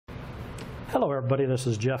Hello everybody, this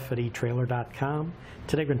is Jeff at etrailer.com.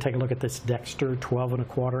 Today we're going to take a look at this Dexter 12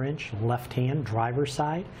 1/4 inch left-hand driver's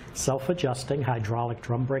side self-adjusting hydraulic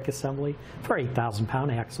drum brake assembly for 8,000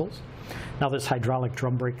 pound axles. Now this hydraulic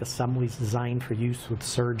drum brake assembly is designed for use with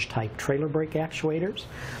surge type trailer brake actuators.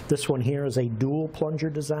 This one here is a dual plunger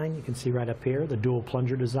design. You can see right up here the dual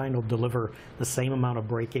plunger design will deliver the same amount of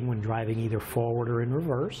braking when driving either forward or in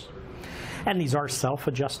reverse. And these are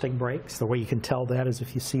self-adjusting brakes. The way you can tell that is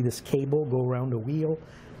if you see this cable go around a wheel,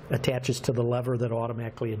 attaches to the lever that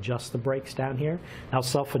automatically adjusts the brakes down here. Now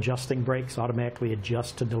self-adjusting brakes automatically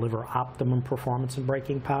adjust to deliver optimum performance and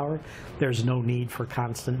braking power. There's no need for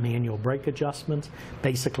constant manual brake adjustments.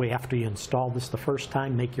 Basically after you install this the first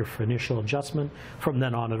time, make your initial adjustment. From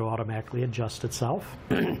then on it'll automatically adjust itself.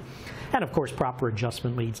 And of course proper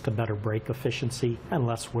adjustment leads to better brake efficiency and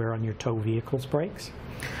less wear on your tow vehicle's brakes.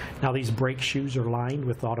 Now these brake shoes are lined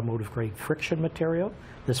with automotive grade friction material.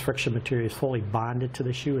 This friction material is fully bonded to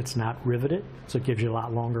the shoe. It's not riveted, so it gives you a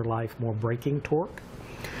lot longer life, more braking torque.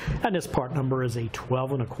 And this part number is a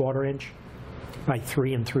 12 1/4 inch by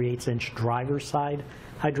 3 3/8 inch driver's side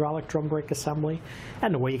hydraulic drum brake assembly.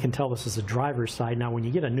 And the way you can tell this is a driver's side, now when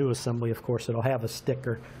you get a new assembly, of course, it'll have a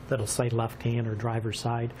sticker that'll say left hand or driver's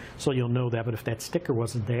side, so you'll know that. But if that sticker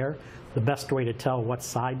wasn't there, the best way to tell what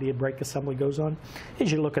side the brake assembly goes on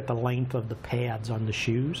is you look at the length of the pads on the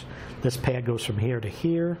shoes. This pad goes from here to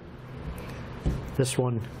here. This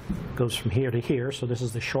one goes from here to here, so this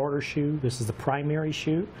is the shorter shoe. This is the primary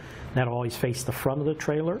shoe. That'll always face the front of the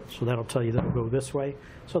trailer, so that'll tell you that'll go this way.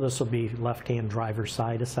 So this will be left-hand driver's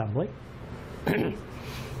side assembly.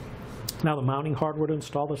 Now the mounting hardware to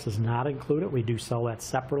install this is not included. We do sell that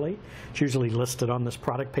separately. It's usually listed on this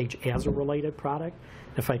product page as a related product.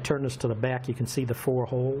 If I turn this to the back, you can see the 4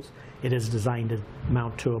 holes. It is designed to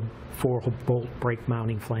mount to a 4-bolt brake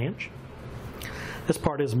mounting flange. This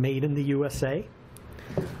part is made in the USA.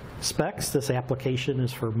 Specs, this application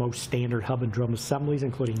is for most standard hub and drum assemblies,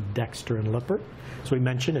 including Dexter and Lippert. So we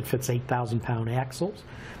mentioned it fits 8,000 pound axles.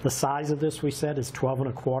 The size of this, we said, is 12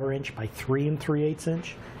 1/4 inch by 3 3/8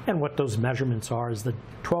 inch. And what those measurements are is the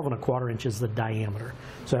 12 1/4 inch is the diameter.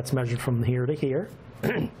 So that's measured from here to here.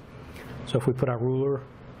 So if we put our ruler,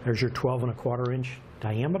 there's your 12 1/4 inch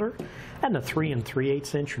diameter. And the 3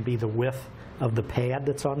 3/8 inch would be the width of the pad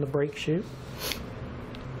that's on the brake shoe.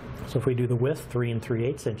 So if we do the width, 3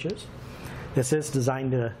 3/8 inches. This is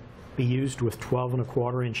designed to be used with 12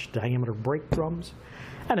 1/4 inch diameter brake drums,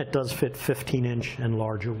 and it does fit 15 inch and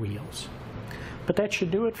larger wheels. But that should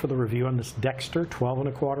do it for the review on this Dexter 12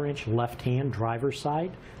 1/4 inch left-hand driver's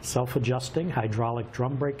side self-adjusting hydraulic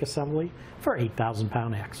drum brake assembly for 8,000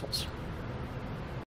 pound axles.